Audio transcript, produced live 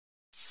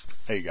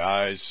Hey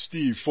guys,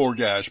 Steve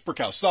Forgash,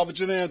 Brickhouse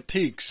Salvage and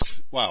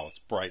Antiques. Wow, it's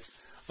bright.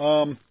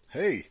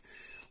 Hey,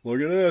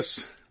 look at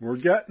this. We're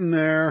getting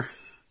there.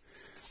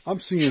 I'm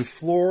seeing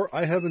floor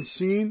I haven't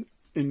seen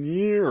in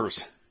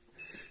years.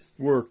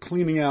 We're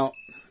cleaning out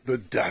the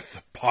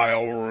death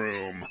pile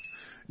room.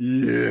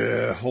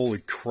 Yeah, holy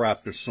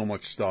crap, there's so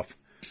much stuff.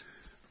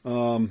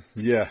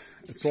 Yeah,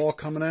 it's all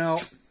coming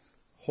out.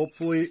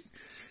 Hopefully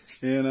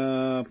in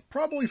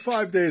probably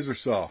 5 days or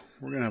so.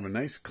 We're going to have a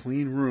nice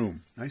clean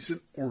room. Nice and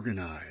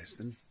organized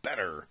and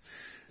better.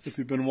 If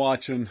you've been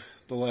watching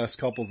the last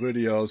couple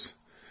videos.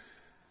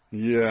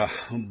 Yeah,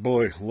 oh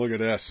boy, look at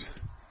this.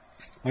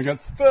 I got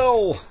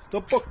Phil, the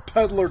book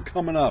peddler,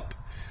 coming up.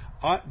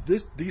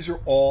 These are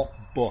all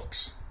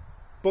books.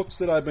 Books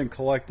that I've been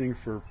collecting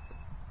for,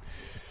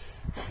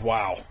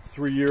 wow,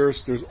 3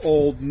 years. There's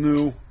old,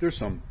 new. There's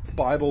some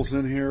Bibles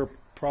in here,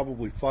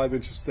 probably 5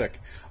 inches thick.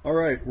 All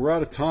right, we're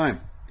out of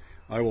time.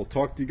 I will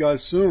talk to you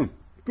guys soon.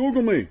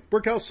 Google me,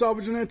 Brickhouse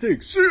Salvage and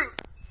Antiques. See ya!